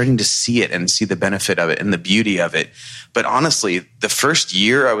 I'm starting to see it and see the benefit of it and the beauty of it. But honestly, the first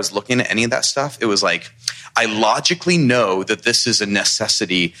year I was looking at any of that stuff, it was like, I logically know that this is a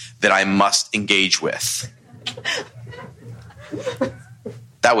necessity that I must engage with.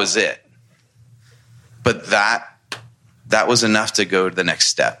 That was it. But that was enough to go to the next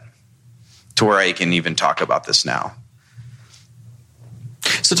step, to where I can even talk about this now.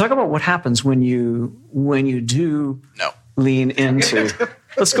 So talk about what happens when you do lean into.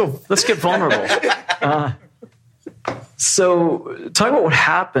 Let's get vulnerable. So talk about what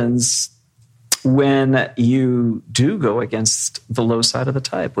happens when you do go against the low side of the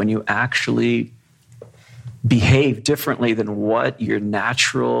type, when you actually behave differently than what your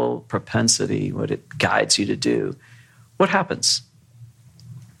natural propensity, what it guides you to do. What happens?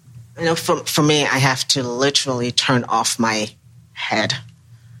 For me, I have to literally turn off my head.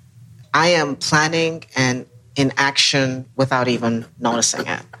 I am planning and in action without even noticing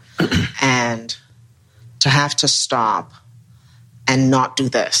it. And to have to stop and not do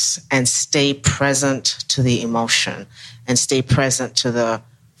this and stay present to the emotion and stay present to the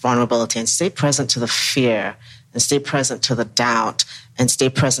vulnerability and stay present to the fear and stay present to the doubt and stay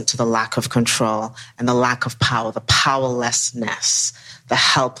present to the lack of control and the lack of power, the powerlessness, the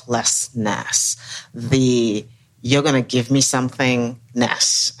helplessness, the you're going to give me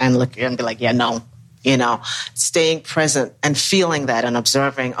something-ness and look and be like, yeah, no, staying present and feeling that and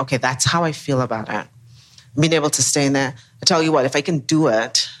observing, okay, that's how I feel about it. Being able to stay in there. I tell you what, if I can do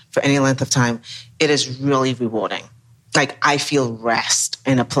it for any length of time, it is really rewarding. Like, I feel rest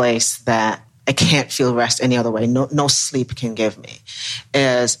in a place that I can't feel rest any other way. No sleep can give me,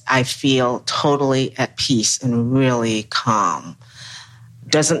 is I feel totally at peace and really calm.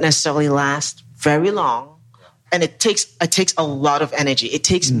 Doesn't necessarily last very long. And it takes a lot of energy. It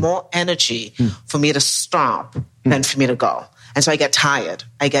takes more energy for me to stop than for me to go. And so I get tired.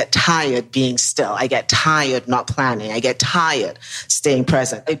 I get tired being still. I get tired not planning. I get tired staying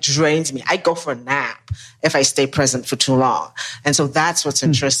present. It drains me. I go for a nap if I stay present for too long. And so that's what's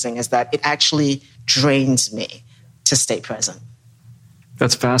interesting, is that it actually drains me to stay present.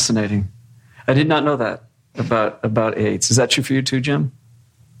 That's fascinating. I did not know that about eights. Is that true for you too, Jim?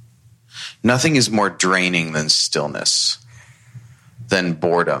 Nothing is more draining than stillness, than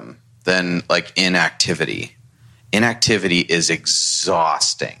boredom, than like inactivity. Inactivity is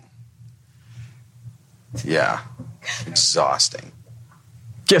exhausting. Yeah, exhausting.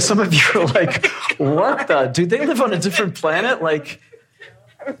 Yeah, some of you are like, what the? Do they live on a different planet? Like,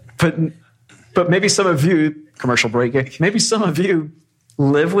 but maybe some of you, commercial break, maybe some of you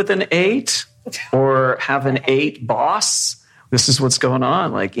live with an 8 or have an 8 boss. This is what's going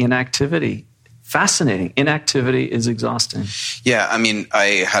on, like inactivity. Fascinating. Inactivity is exhausting. Yeah, I mean,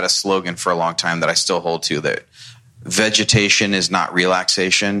 I had a slogan for a long time that I still hold to, that vegetation is not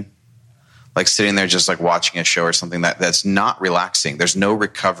relaxation. Like sitting there just like watching a show or something, that's not relaxing. There's no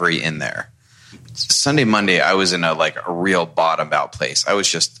recovery in there. Sunday, Monday, I was in a real bottomed out place. I was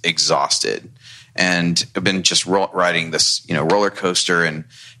just exhausted, and I've been just riding this, roller coaster, and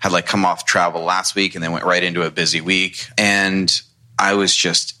had come off travel last week and then went right into a busy week. And I was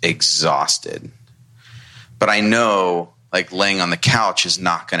just exhausted. But I know laying on the couch is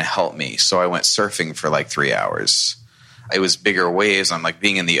not going to help me. So I went surfing for 3 hours. It was bigger waves. I'm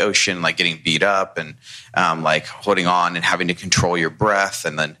being in the ocean, getting beat up and holding on and having to control your breath,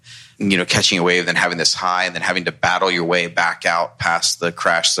 and then, catching a wave, then having this high, and then having to battle your way back out past the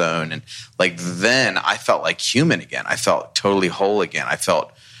crash zone. And then I felt like human again. I felt totally whole again. I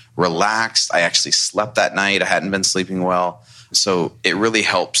felt relaxed. I actually slept that night. I hadn't been sleeping well. So it really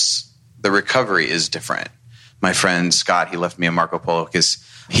helps. The recovery is different. My friend Scott, he left me a Marco Polo because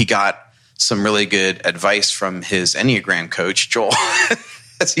he got some really good advice from his Enneagram coach, Joel,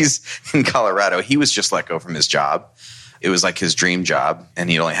 as he's in Colorado. He was just let go from his job. It was his dream job, and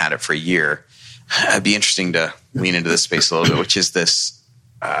he only had it for a year. It'd be interesting to lean into this space a little bit, which is this.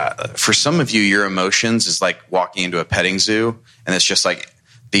 For some of you, your emotions is like walking into a petting zoo, and it's just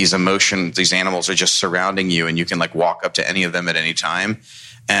these emotions, these animals are just surrounding you, and you can walk up to any of them at any time.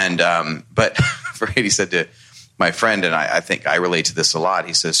 And but he said to my friend, and I think I relate to this a lot.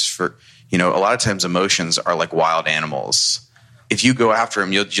 He says, a lot of times emotions are like wild animals. If you go after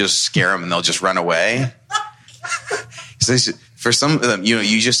them, you'll just scare them, and they'll just run away. He says, for some of them,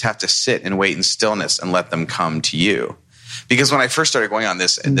 you just have to sit and wait in stillness and let them come to you. Because when I first started going on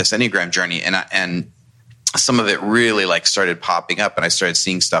this Enneagram journey, and some of it really started popping up, and I started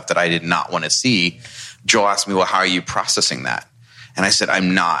seeing stuff that I did not want to see, Joel asked me, well, how are you processing that? And I said,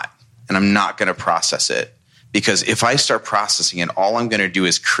 I'm not going to process it. Because if I start processing it, all I'm going to do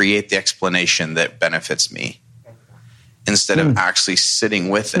is create the explanation that benefits me instead of actually sitting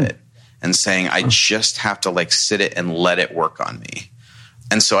with it and saying, I just have to sit it and let it work on me.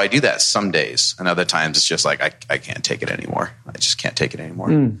 And so I do that some days, and other times it's just I can't take it anymore. I just can't take it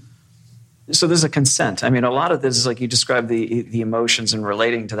anymore. So there's a consent. I mean, a lot of this is you describe the emotions and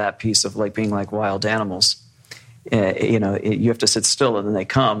relating to that piece of being like wild animals. You have to sit still and then they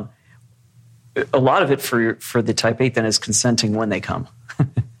come. A lot of it for the type 8 then is consenting when they come.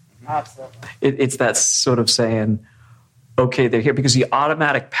 Absolutely. It's that sort of saying, okay, they're here, because the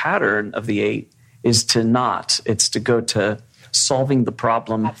automatic pattern of the 8 is to not. It's to go to solving the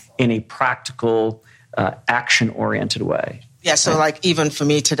problem in a practical, action-oriented way. Yeah, so even for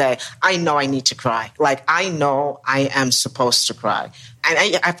me today, I know I need to cry. I know I am supposed to cry.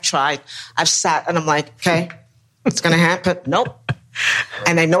 And I've tried. I've sat and I'm okay, it's going to happen. Nope.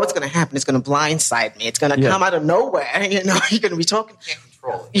 And I know it's going to happen. It's going to blindside me. It's going to come out of nowhere. You're going to be talking.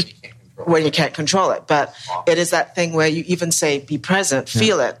 You can't control it. When you can't control it. But it is that thing where you even say, be present,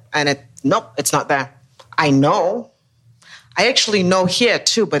 feel it. And nope, it's not there. I know. I actually know here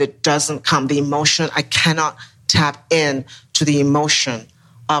too, but it doesn't come. The emotion, I cannot tap in to the emotion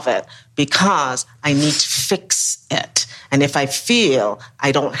of it because I need to fix it. And if I feel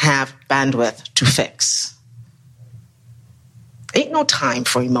I don't have bandwidth to fix, ain't no time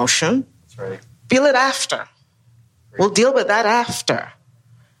for emotion. That's right. Feel it after. We'll deal with that after.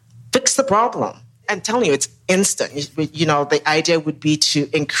 Fix the problem. I'm telling you, it's instant. The idea would be to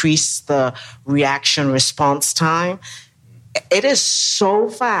increase the reaction response time. It is so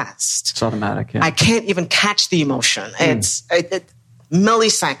fast. It's automatic, yeah. I can't even catch the emotion.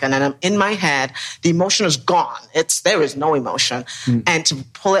 millisecond, and I'm in my head. The emotion is gone. There is no emotion. And to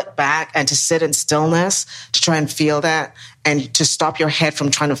pull it back and to sit in stillness, to try and feel that, and to stop your head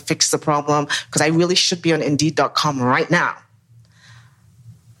from trying to fix the problem, because I really should be on Indeed.com right now.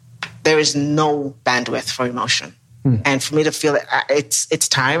 There is no bandwidth for emotion. And for me to feel it, it's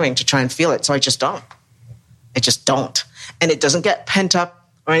tiring to try and feel it. So I just don't. And it doesn't get pent up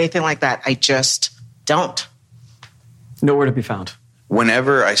or anything like that. I just don't. Nowhere to be found.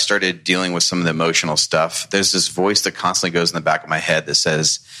 Whenever I started dealing with some of the emotional stuff, there's this voice that constantly goes in the back of my head that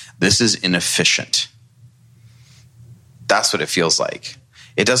says, this is inefficient. That's what it feels like.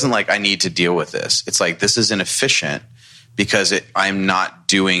 It doesn't like I need to deal with this. It's like this is inefficient because I'm not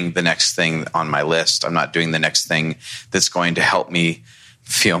doing the next thing on my list. I'm not doing the next thing that's going to help me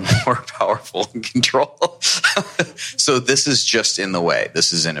feel more powerful and control. So this is just in the way.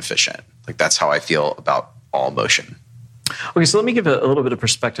 This is inefficient. Like that's how I feel about all emotion. Okay, so let me give a little bit of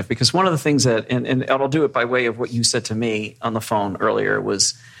perspective, because one of the things that, and I'll do it by way of what you said to me on the phone earlier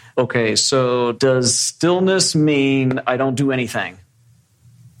was, okay, so does stillness mean I don't do anything?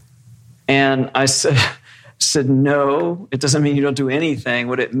 And I said, no, it doesn't mean you don't do anything.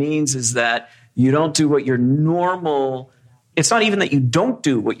 What it means is that you don't do what your normal, it's not even that you don't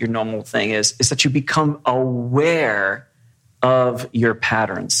do what your normal thing is that you become aware of your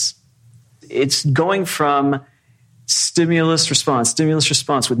patterns. It's going from stimulus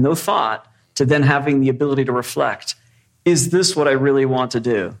response with no thought to then having the ability to reflect. Is this what I really want to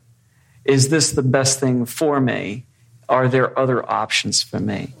do? Is this the best thing for me? Are there other options for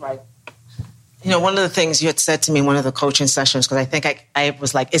me? Right. One of the things you had said to me in one of the coaching sessions, because I think I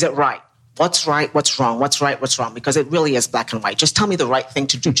was like, is it right? What's right? What's wrong? What's right? What's wrong? Because it really is black and white. Just tell me the right thing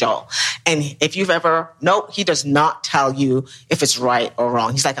to do, Joel. And if you've no, he does not tell you if it's right or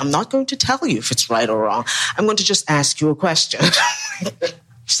wrong. He's like, I'm not going to tell you if it's right or wrong. I'm going to just ask you a question. You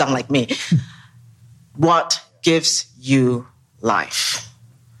sound like me. What gives you life?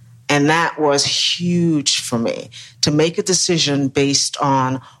 And that was huge for me, to make a decision based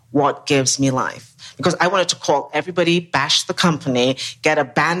on what gives me life. Because I wanted to call everybody, bash the company, get a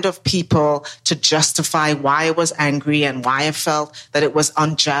band of people to justify why I was angry and why I felt that it was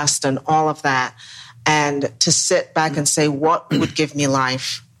unjust and all of that. And to sit back and say, what would give me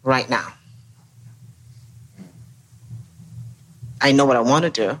life right now? I know what I want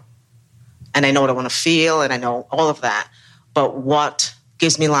to do, and I know what I want to feel, and I know all of that. But what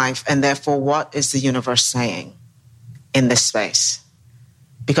gives me life? And therefore, what is the universe saying in this space?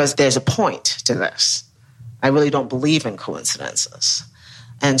 Because there's a point to this. I really don't believe in coincidences.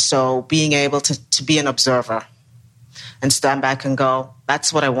 And so being able to be an observer and stand back and go,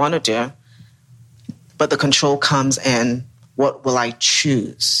 that's what I want to do. But the control comes in, what will I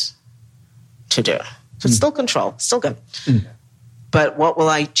choose to do? So it's still control, still good. But what will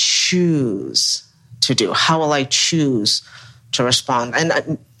I choose to do? How will I choose to respond?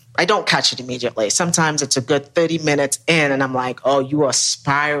 And I don't catch it immediately. Sometimes it's a good 30 minutes in and I'm like, oh, you are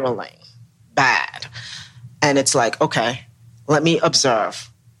spiraling bad. And it's like, okay, let me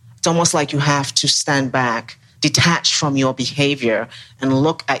observe. It's almost like you have to stand back, detach from your behavior and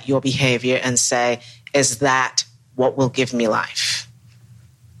look at your behavior and say, is that what will give me life?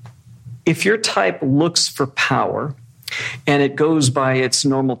 If your type looks for power and it goes by its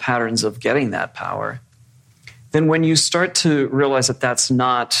normal patterns of getting that power, then when you start to realize that that's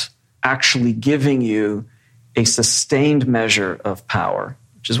not actually giving you a sustained measure of power,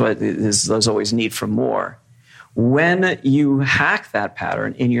 which is why there's always need for more, when you hack that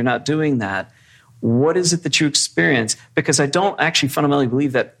pattern and you're not doing that, what is it that you experience? Because I don't actually fundamentally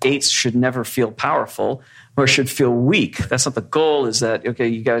believe that 8s should never feel powerful or should feel weak. That's not the goal. Is that, okay,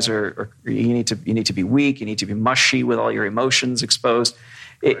 you guys you need to be weak, you need to be mushy with all your emotions exposed.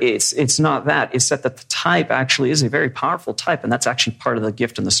 It's not that. It's that the type actually is a very powerful type, and that's actually part of the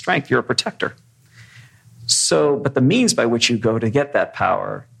gift and the strength. You're a protector. So, but the means by which you go to get that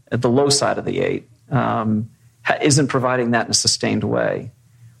power at the low side of the 8 isn't providing that in a sustained way.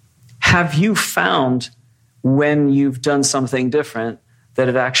 Have you found when you've done something different that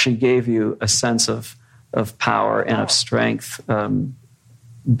it actually gave you a sense of power and of strength,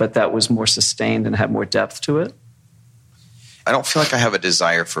 but that was more sustained and had more depth to it? I don't feel like I have a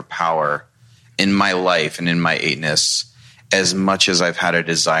desire for power in my life and in my 8ness as much as I've had a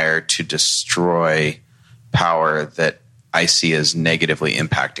desire to destroy power that I see as negatively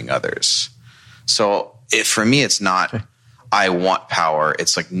impacting others. So for me, it's not I want power.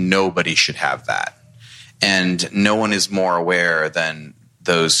 It's like nobody should have that. And no one is more aware than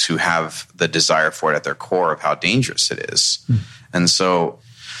those who have the desire for it at their core of how dangerous it is. And so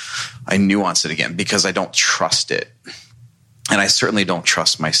I nuance it again because I don't trust it. and I certainly don't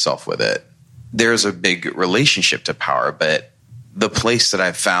trust myself with it. There's a big relationship to power, but the place that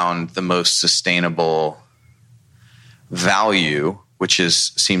I've found the most sustainable value, which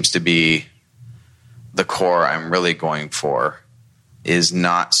seems to be the core I'm really going for, is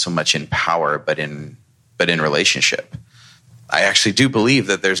not so much in power, but in relationship. I actually do believe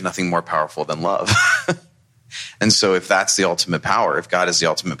that there's nothing more powerful than love. And so if that's the ultimate power, if God is the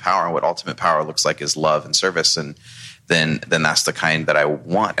ultimate power, and what ultimate power looks like is love and service, and then that's the kind that I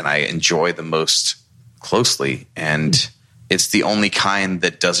want and I enjoy the most closely. And it's the only kind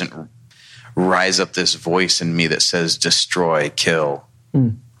that doesn't rise up this voice in me that says destroy, kill.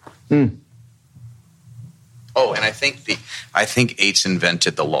 Oh, and I think 8's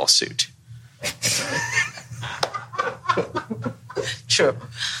invented the lawsuit. True.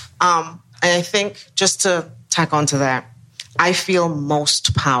 And I think, just to tack onto that, I feel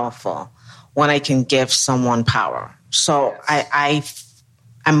most powerful when I can give someone power. So I'm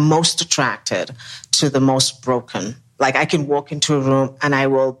most attracted to the most broken. Like, I can walk into a room and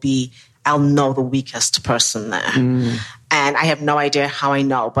I'll know the weakest person there. And I have no idea how I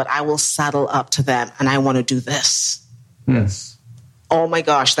know, but I will saddle up to them and I want to do this. Yes. Oh my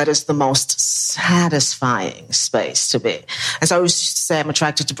gosh, that is the most satisfying space to be. And so I always used to say I'm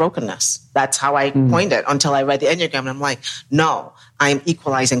attracted to brokenness. That's how I coined it until I read the Enneagram. And I'm like, no, I'm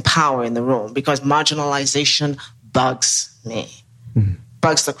equalizing power in the room, because marginalization bugs me,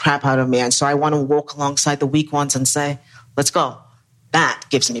 bugs the crap out of me. And so I want to walk alongside the weak ones and say, let's go. That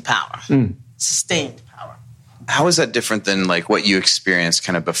gives me power, sustained power. How is that different than like what you experienced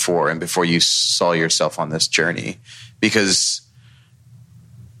kind of before you saw yourself on this journey? Because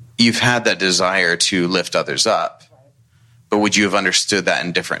you've had that desire to lift others up, but would you have understood that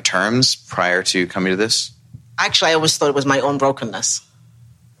in different terms prior to coming to this? Actually, I always thought it was my own brokenness.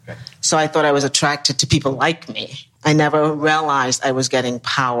 Okay. So I thought I was attracted to people like me. I never realized I was getting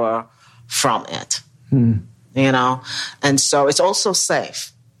power from it, you know? And so it's also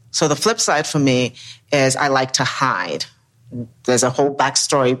safe. So the flip side for me is I like to hide. There's a whole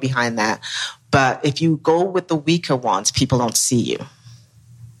backstory behind that. But if you go with the weaker ones, people don't see you.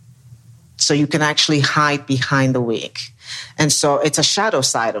 So you can actually hide behind the weak. And so it's a shadow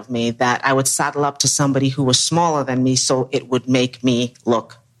side of me that I would saddle up to somebody who was smaller than me so it would make me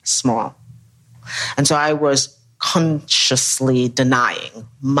look small. And so I was consciously denying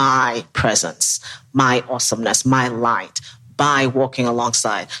my presence, my awesomeness, my light by walking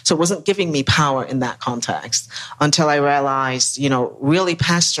alongside. So it wasn't giving me power in that context until I realized, really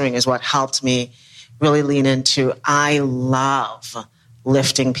pastoring is what helped me really lean into, I love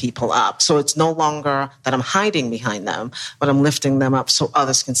lifting people up. So it's no longer that I'm hiding behind them, but I'm lifting them up so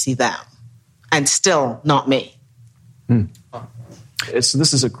others can see them, and still not me. So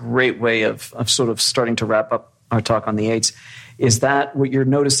this is a great way of sort of starting to wrap up our talk on the 8s. Is that what you're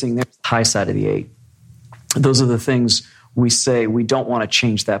noticing there? The high side of the 8. Those are the things we say we don't want to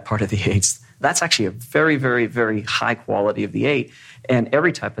change that part of the 8s. That's actually a very, very, very high quality of the 8. And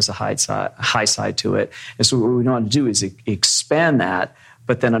every type has a high side to it. And so what we want to do is expand that,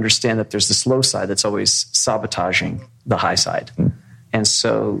 but then understand that there's this low side that's always sabotaging the high side. And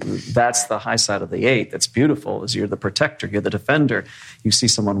so that's the high side of the 8 that's beautiful, is you're the protector, you're the defender. You see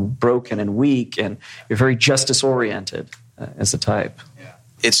someone broken and weak, and you're very justice-oriented as a type. Yeah.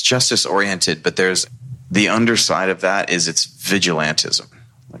 It's justice-oriented, but there's the underside of that is it's vigilantism.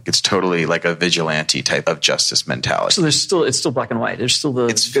 Like, it's totally like a vigilante type of justice mentality. So it's still black and white. There's still the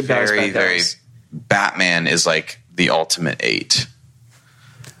good guys, bad guys. Batman is like the ultimate 8.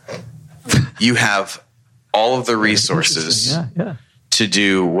 You have all of the resources to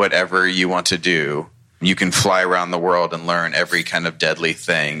do whatever you want to do. You can fly around the world and learn every kind of deadly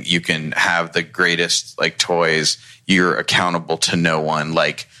thing. You can have the greatest toys. You're accountable to no one.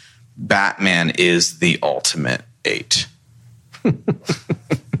 Like, Batman is the ultimate 8.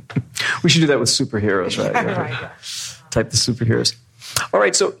 We should do that with superheroes, right? Right. Type the superheroes. All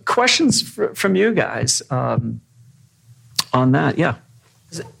right, so questions from you guys on that. Yeah.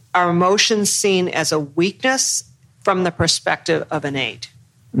 Are emotions seen as a weakness from the perspective of an 8?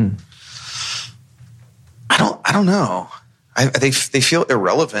 I don't know. They feel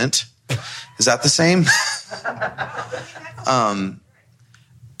irrelevant. Is that the same?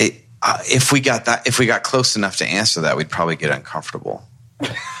 If we got close enough to answer that, we'd probably get uncomfortable.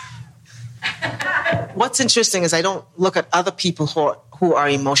 What's interesting is I don't look at other people who are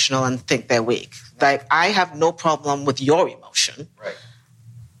emotional and think they're weak. Like, I have no problem with your emotion. Right.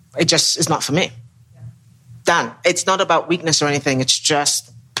 It just is not for me. Done. It's not about weakness or anything.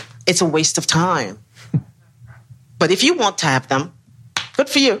 It's a waste of time. But if you want to have them, good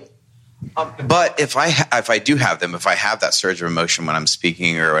for you. But if I do have them, if I have that surge of emotion when I'm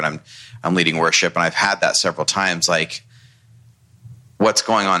speaking or when I'm leading worship, and I've had that several times, like what's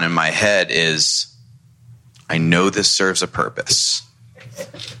going on in my head is, I know this serves a purpose.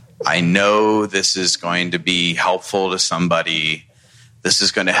 I know this is going to be helpful to somebody. This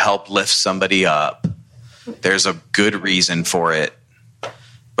is going to help lift somebody up. There's a good reason for it.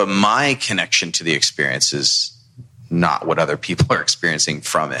 But my connection to the experience is not what other people are experiencing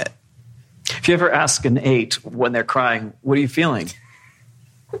from it. If you ever ask an 8 when they're crying, what are you feeling?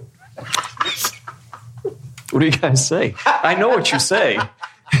 What do you guys say? I know what you say.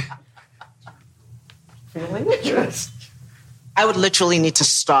 I would literally need to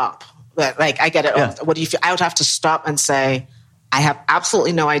stop. Like, I get it. Yeah. What do you feel? I would have to stop and say, I have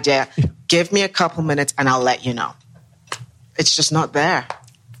absolutely no idea. Give me a couple minutes and I'll let you know. It's just not there.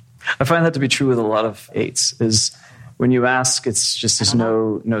 I find that to be true with a lot of 8s, is when you ask, it's just there's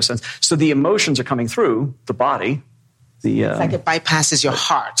no sense. So the emotions are coming through the body. It's like it bypasses your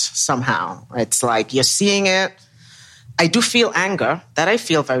heart somehow. It's like you're seeing it. I do feel anger. That I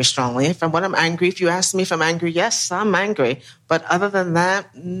feel very strongly. When I'm angry, if you ask me if I'm angry, yes, I'm angry. But other than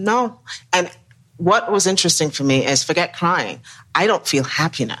that, no. And what was interesting for me is, forget crying, I don't feel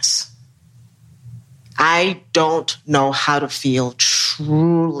happiness. I don't know how to feel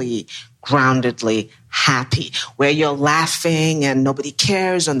truly, groundedly happy, where you're laughing and nobody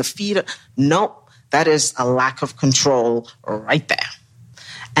cares on the feet. Nope. That is a lack of control right there.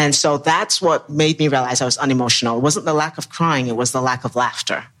 And so that's what made me realize I was unemotional. It wasn't the lack of crying, it was the lack of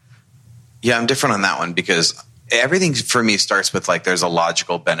laughter. Yeah, I'm different on that one because everything for me starts with like, there's a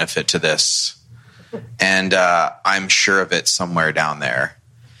logical benefit to this. And I'm sure of it somewhere down there.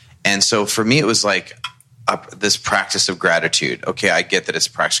 And so for me, it was like this practice of gratitude. Okay, I get that it's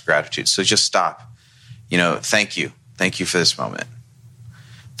a practice of gratitude. So just stop. Thank you. Thank you for this moment.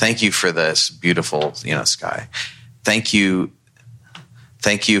 Thank you for this beautiful, sky. Thank you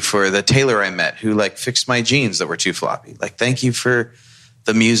for the tailor I met who fixed my jeans that were too floppy. Thank you for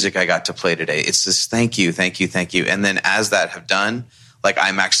the music I got to play today. It's this thank you, thank you, thank you. And then as that have done,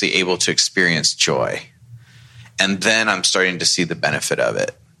 I'm actually able to experience joy. And then I'm starting to see the benefit of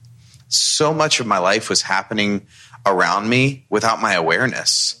it. So much of my life was happening around me without my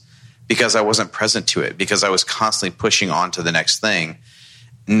awareness because I wasn't present to it, because I was constantly pushing on to the next thing.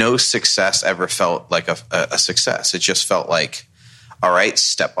 No success ever felt like a success. It just felt like, all right,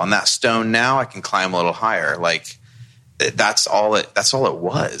 step on that stone now. I can climb a little higher. That's all it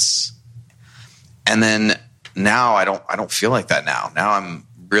was. And then now I don't feel like that now. Now I'm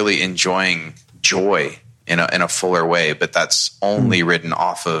really enjoying joy in a fuller way, but that's only ridden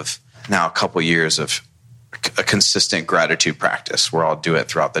off of now a couple years of a consistent gratitude practice where I'll do it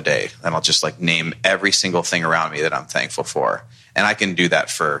throughout the day. And I'll just name every single thing around me that I'm thankful for. And I can do that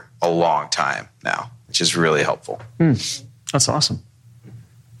for a long time now, which is really helpful. That's awesome.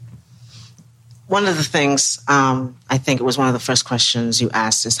 One of the things, I think it was one of the first questions you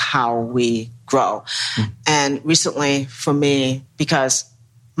asked, is how we grow. And recently for me, because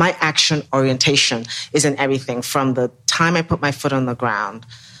my action orientation is in everything from the time I put my foot on the ground,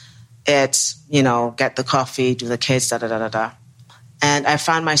 it's, get the coffee, do the kids, da-da-da-da-da. And I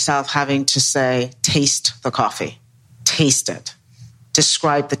found myself having to say, taste the coffee, taste it.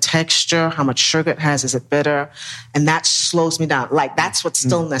 Describe the texture, how much sugar it has, is it bitter? And that slows me down. That's what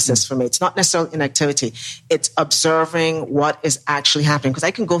stillness is for me. It's not necessarily inactivity. It's observing what is actually happening. Because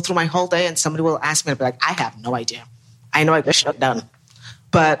I can go through my whole day and somebody will ask me, and I'll be I have no idea. I know I get shut down.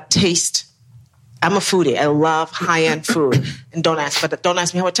 But taste. I'm a foodie. I love high-end food. And don't ask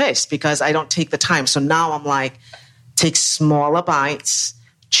me how it tastes because I don't take the time. So now I'm take smaller bites,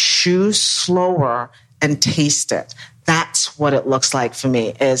 chew slower, and taste it. That's what it looks like for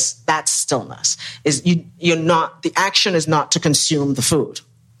me. That's stillness. You're not, the action is not to consume the food.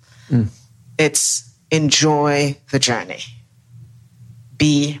 It's enjoy the journey.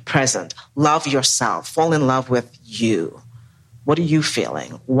 Be present. Love yourself. Fall in love with you. What are you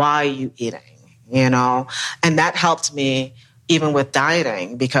feeling? Why are you eating? And that helped me even with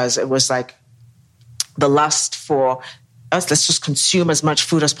dieting because it was the lust for us, let's just consume as much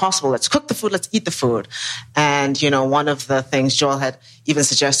food as possible. Let's cook the food. Let's eat the food. And, one of the things Joel had even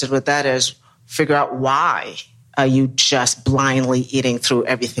suggested with that is figure out why are you just blindly eating through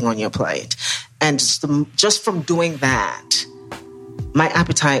everything on your plate. And just from doing that, my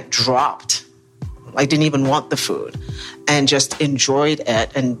appetite dropped. I didn't even want the food and just enjoyed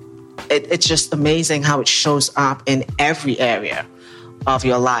it. And it's just amazing how it shows up in every area of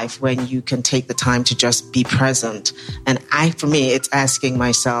your life when you can take the time to just be present. And for me, it's asking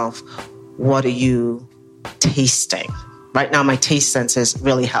myself, what are you tasting? Right now, my taste senses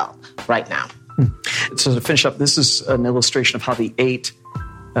really help. right now. So to finish up, this is an illustration of how the 8.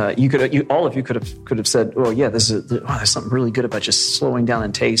 All of you could have said, "Oh yeah, there's something really good about just slowing down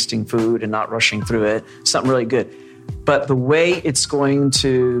and tasting food and not rushing through it. Something really good." But the way it's going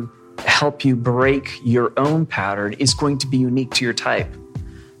to help you break your own pattern is going to be unique to your type.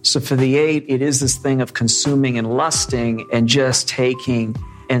 So for the 8, it is this thing of consuming and lusting and just taking.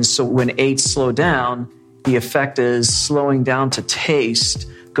 And so when 8s slow down, the effect is slowing down to taste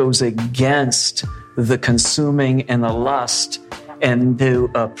goes against the consuming and the lust, and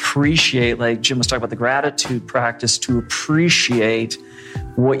to appreciate, like Jim was talking about, the gratitude practice, to appreciate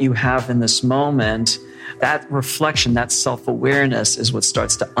what you have in this moment. That reflection, that self-awareness is what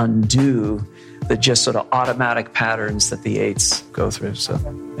starts to undo the just sort of automatic patterns that the 8s go through. So,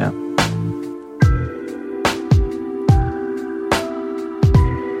 yeah.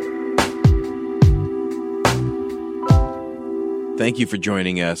 Thank you for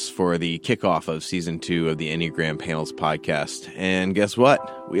joining us for the kickoff of Season 2 of the Enneagram Panels podcast. And guess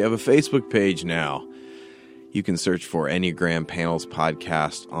what? We have a Facebook page now. You can search for Enneagram Panels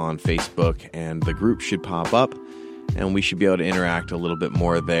podcast on Facebook, and the group should pop up, and we should be able to interact a little bit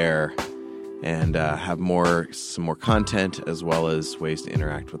more there and have some more content as well as ways to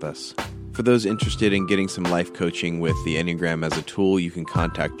interact with us. For those interested in getting some life coaching with the Enneagram as a tool, you can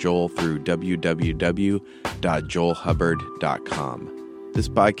contact Joel through www.joelhubbard.com. This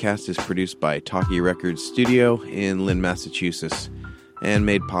podcast is produced by Talkie Records Studio in Lynn, Massachusetts, and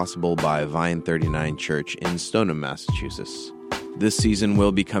made possible by Vine 39 Church in Stoneham, Massachusetts. This season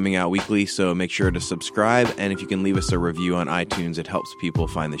will be coming out weekly, so make sure to subscribe, and if you can leave us a review on iTunes, it helps people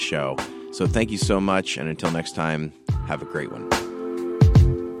find the show. So thank you so much, and until next time, have a great one.